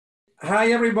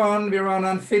Hi everyone, we're on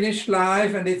Unfinished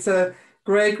Live, and it's a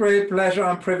great pleasure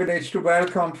and privilege to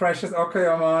welcome Precious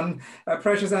Okoyomon.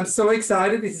 Precious, I'm so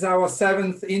excited. This is our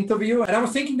seventh interview, and I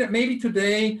was thinking that maybe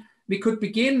today we could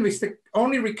begin with the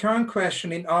only recurrent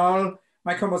question in all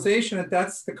my conversation, and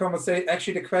that's the conversation,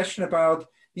 actually the question about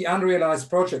the unrealized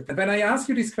project. And when I asked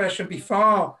you this question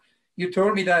before, you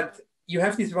told me that you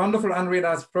have this wonderful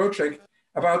unrealized project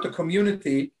about the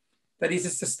community that is a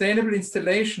sustainable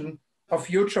installation of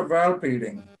future world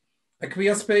building, a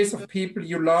queer space of people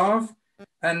you love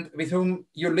and with whom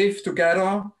you live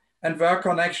together and work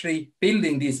on actually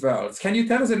building these worlds. Can you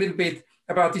tell us a little bit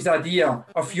about this idea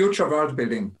of future world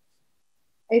building?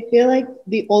 I feel like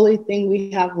the only thing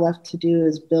we have left to do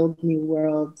is build new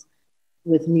worlds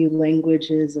with new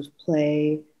languages of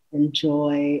play and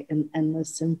joy and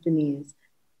endless symphonies.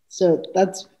 So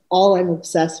that's all I'm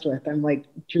obsessed with. I'm like,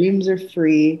 dreams are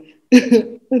free.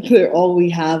 They're all we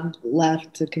have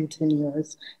left to continue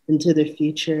us into the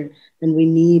future. And we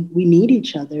need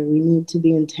each other. We need to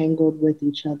be entangled with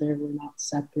each other. We're not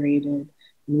separated.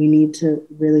 And we need to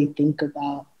really think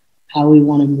about how we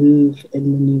want to move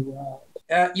in the new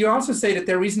world. You also say that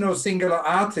there is no singular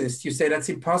artist. You say that's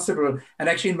impossible. And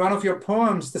actually, in one of your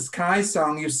poems, the Sky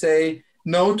Song, you say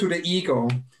no to the ego.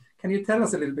 Can you tell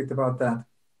us a little bit about that?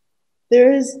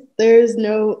 There is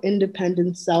no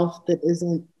independent self that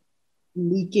isn't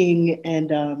leaking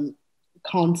and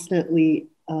constantly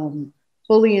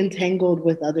fully entangled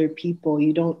with other people.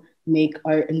 You don't make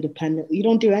art independently. You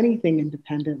don't do anything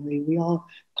independently. We all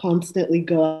constantly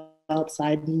go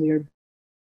outside and we are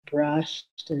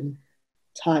brushed and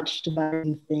touched by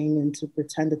anything, and to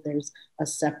pretend that there's a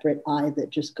separate I that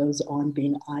just goes on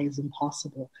being I is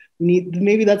impossible.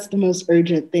 Maybe that's the most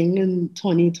urgent thing in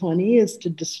 2020 is to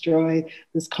destroy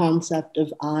this concept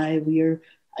of I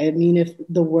mean, if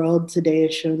the world today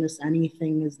has shown us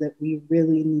anything, is that we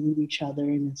really need each other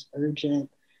and it's urgent.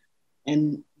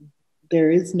 And there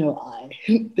is no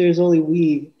I, there's only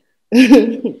we.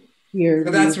 Here,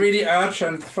 So that's really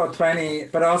urgent for 20,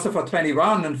 but also for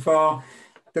 21 and for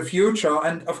the future.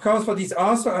 And of course, what is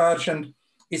also urgent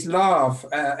is love,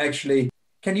 actually.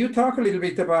 Can you talk a little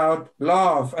bit about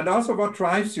love and also what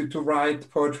drives you to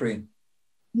write poetry?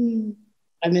 I'm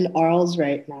in Arles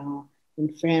right now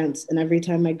in France, and every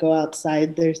time I go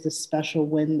outside, there's this special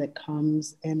wind that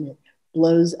comes and it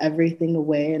blows everything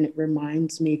away, and it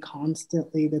reminds me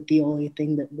constantly that the only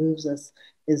thing that moves us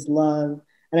is love.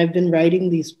 And I've been writing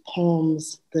these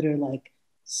poems that are like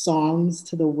songs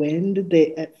to the wind.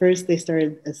 They at first they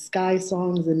started as sky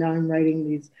songs, and now I'm writing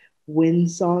these wind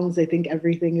songs. I think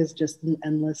everything is just an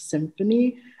endless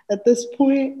symphony at this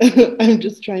point. I'm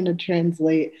just trying to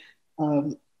translate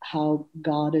how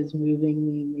God is moving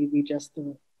me, maybe just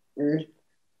the earth.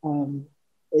 Um,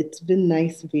 it's been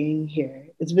nice being here.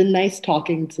 It's been nice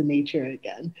talking to nature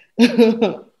again.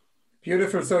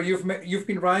 Beautiful. So you've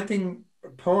been writing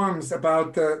poems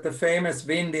about the famous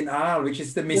wind in Arles, which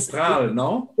is the Mistral,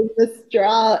 no? The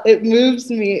straw, it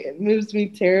moves me. It moves me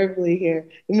terribly here.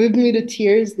 It moved me to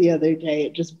tears the other day.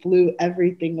 It just blew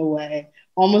everything away.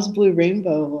 Almost blew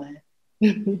Rainbow away.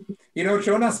 You know,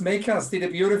 Jonas Mekas did a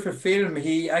beautiful film.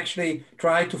 He actually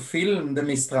tried to film the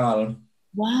Mistral.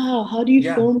 Wow, how do you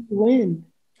Yeah, film the wind?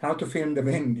 how to film the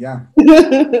wind. Yeah.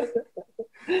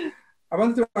 I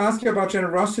wanted to ask you about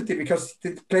generosity because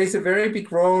it plays a very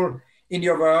big role in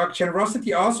your work.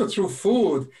 Generosity also through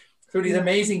food, through these Yeah.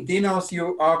 amazing dinners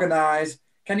you organize.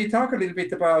 Can you talk a little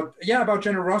bit about, yeah, about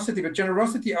generosity, but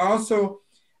generosity also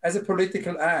as a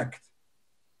political act?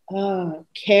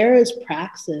 Care is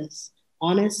praxis.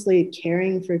 Honestly,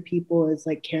 caring for people is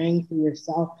like caring for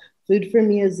yourself. Food for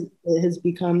me is has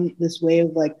become this way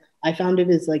of like I found it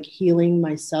as like healing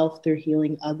myself through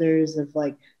healing others, of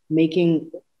like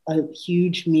making a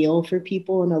huge meal for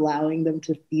people and allowing them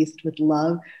to feast with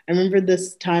love. I remember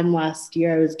this time last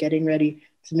year I was getting ready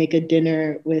to make a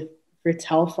dinner with for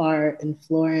Telfar in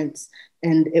Florence,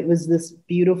 and it was this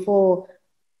beautiful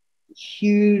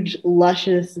huge,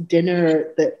 luscious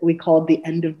dinner that we called the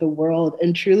end of the world.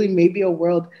 And truly, maybe a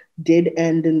world did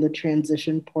end in the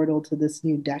transition portal to this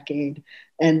new decade.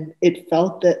 And it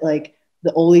felt that, like,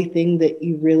 the only thing that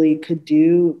you really could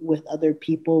do with other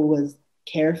people was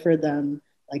care for them,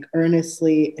 like,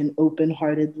 earnestly and open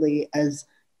heartedly, as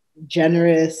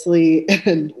generously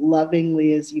and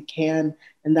lovingly as you can.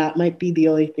 And that might be the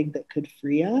only thing that could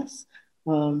free us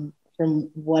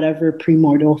from whatever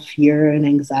primordial fear and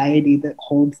anxiety that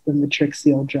holds the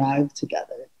matrixial drive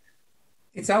together.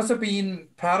 It's also been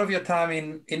part of your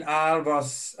time in Arles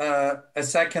was a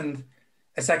second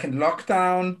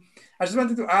lockdown. I just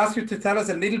wanted to ask you to tell us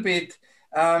a little bit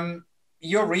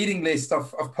your reading list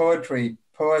of poetry,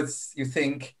 poets you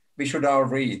think we should all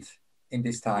read in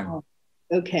this time? Oh,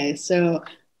 okay, so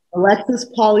Alexis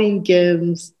Pauline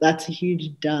Gibbs, that's a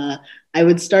huge duh. I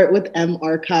would start with M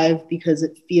Archive because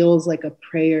it feels like a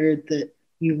prayer that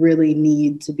you really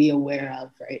need to be aware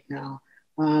of right now.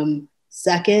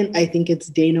 Second, I think it's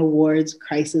Dana Ward's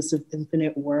Crisis of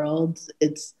Infinite Worlds.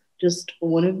 It's just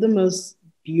one of the most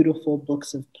beautiful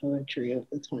books of poetry of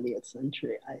the 20th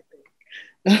century, I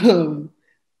think.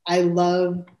 I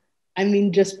love, I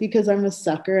mean, just because I'm a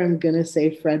sucker, I'm going to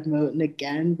say Fred Moten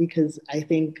again because I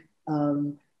think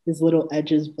his Little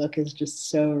Edges book is just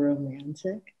so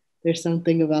romantic. There's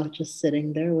something about just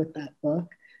sitting there with that book.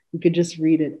 You could just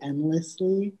read it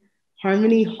endlessly.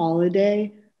 Harmony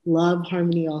Holiday, love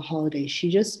Harmony Holiday. She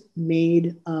just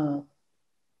made a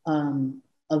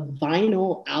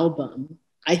vinyl album.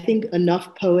 I think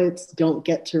enough poets don't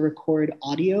get to record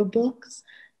audiobooks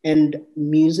and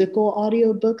musical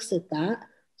audiobooks at that.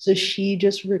 So she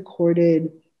just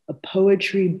recorded a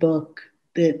poetry book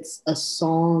that's a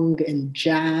song and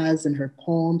jazz and her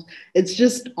poems. It's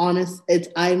just honest.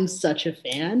 I'm such a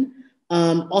fan.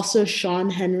 Also, Sean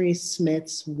Henry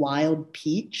Smith's Wild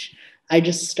Peach. I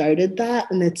just started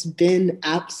that and it's been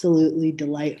absolutely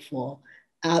delightful.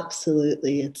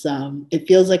 Absolutely. It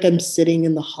feels like I'm sitting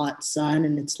in the hot sun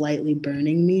and it's lightly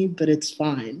burning me, but it's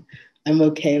fine. I'm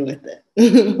okay with it.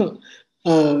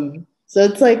 So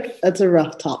it's like that's a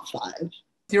rough top 5.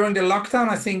 During the lockdown,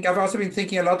 I think I've also been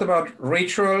thinking a lot about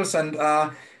rituals, and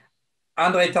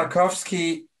Andrei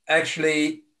Tarkovsky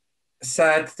actually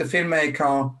said, the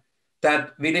filmmaker,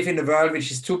 that we live in a world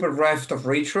which is super bereft of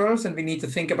rituals and we need to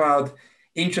think about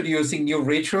introducing new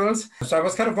rituals. So I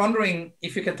was kind of wondering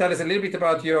if you can tell us a little bit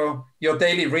about your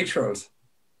daily rituals.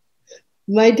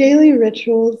 My daily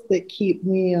rituals that keep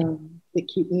me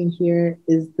here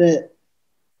is that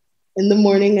in the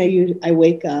morning I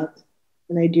wake up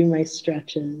and I do my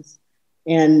stretches,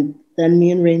 and then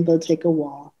me and Rainbow take a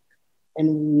walk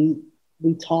and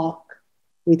we talk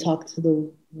to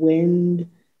the wind,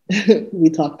 we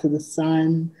talk to the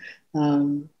sun,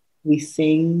 we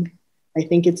sing. I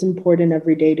think it's important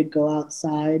every day to go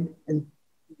outside and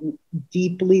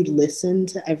deeply listen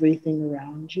to everything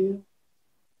around you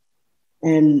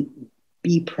and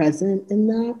be present in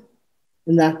that.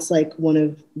 And that's like one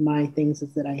of my things,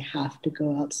 is that I have to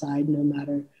go outside no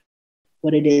matter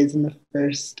what it is. In the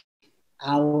first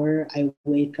hour, I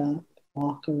wake up,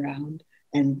 walk around,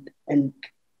 and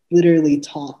literally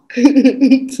talk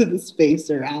to the space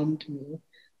around me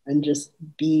and just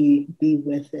be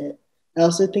with it. I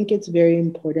also think it's very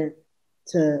important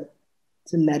to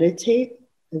meditate.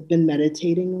 I've been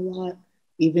meditating a lot,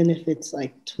 even if it's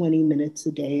like 20 minutes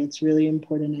a day. It's really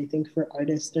important, I think, for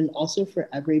artists and also for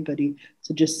everybody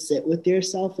to just sit with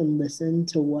yourself and listen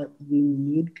to what you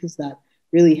need, because that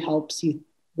really helps you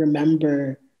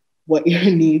remember what your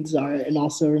needs are and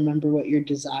also remember what your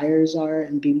desires are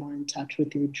and be more in touch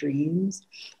with your dreams.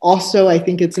 Also, I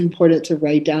think it's important to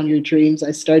write down your dreams.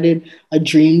 I started a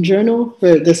dream journal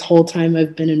for this whole time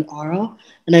I've been in Aura.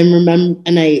 And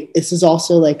this is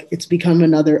also like, it's become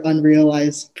another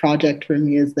unrealized project for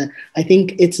me, is that I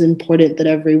think it's important that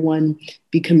everyone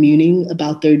be communing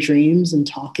about their dreams and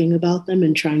talking about them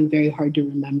and trying very hard to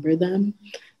remember them.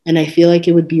 And I feel like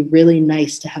it would be really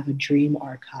nice to have a dream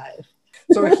archive.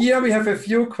 So here we have a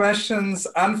few questions,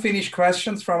 unfinished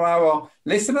questions from our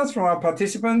listeners, from our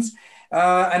participants.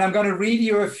 And I'm going to read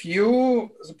you a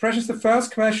few. So Precious, the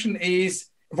first question is,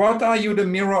 what are you the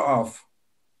mirror of?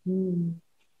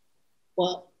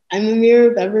 Well, I'm a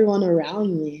mirror of everyone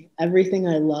around me. Everything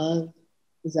I love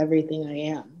is everything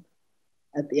I am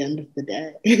at the end of the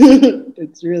day.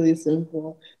 It's really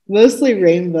simple. Mostly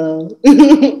Rainbow.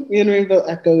 Me and Rainbow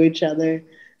echo each other.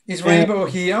 Is Rainbow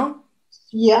here?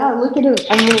 Yeah, look at him.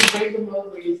 I'm going to bring him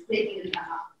over. He's taking a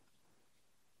nap.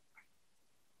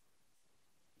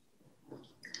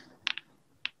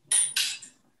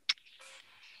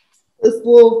 This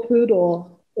little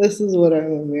poodle. This is what I'm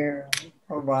a mirror of.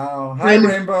 Oh, wow. Hi,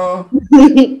 Rainbow.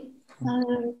 Hi.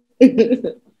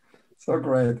 So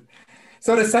great.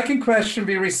 So the second question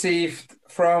we received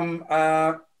from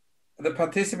the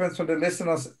participants, from the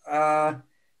listeners, are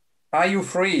you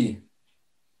free?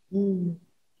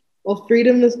 Well,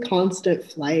 freedom is constant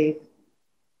flight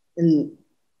and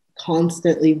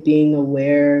constantly being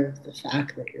aware of the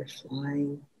fact that you're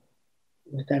flying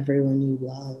with everyone you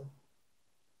love.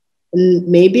 And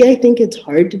maybe I think it's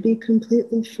hard to be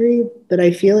completely free, but I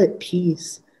feel at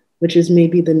peace, which is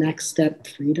maybe the next step,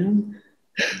 freedom.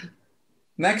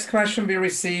 Next question we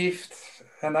received,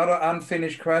 another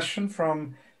unfinished question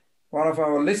from one of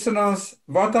our listeners.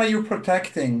 What are you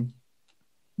protecting?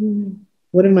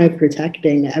 What am I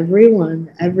protecting?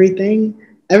 Everyone, everything,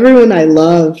 everyone I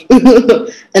love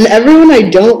and everyone I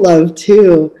don't love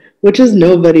too, which is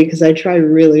nobody because I try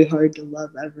really hard to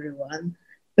love everyone.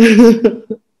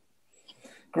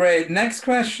 Great. Next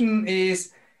question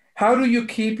is, how do you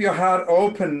keep your heart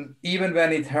open even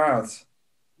when it hurts?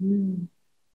 You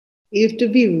have to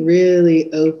be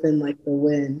really open like the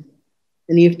wind,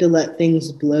 and you have to let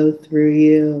things blow through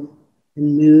you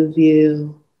and move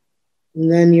you. And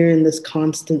then you're in this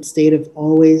constant state of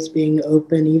always being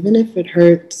open, even if it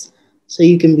hurts, so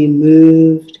you can be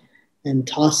moved and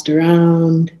tossed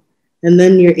around. And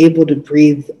then you're able to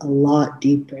breathe a lot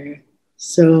deeper,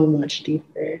 so much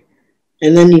deeper.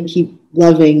 And then you keep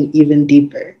loving even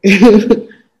deeper.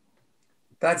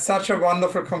 That's such a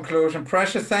wonderful conclusion.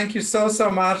 Precious, thank you so,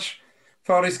 so much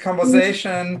for this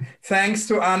conversation. Thanks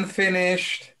to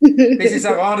Unfinished. This is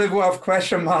a rendezvous of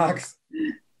question marks.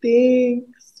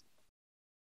 Thanks.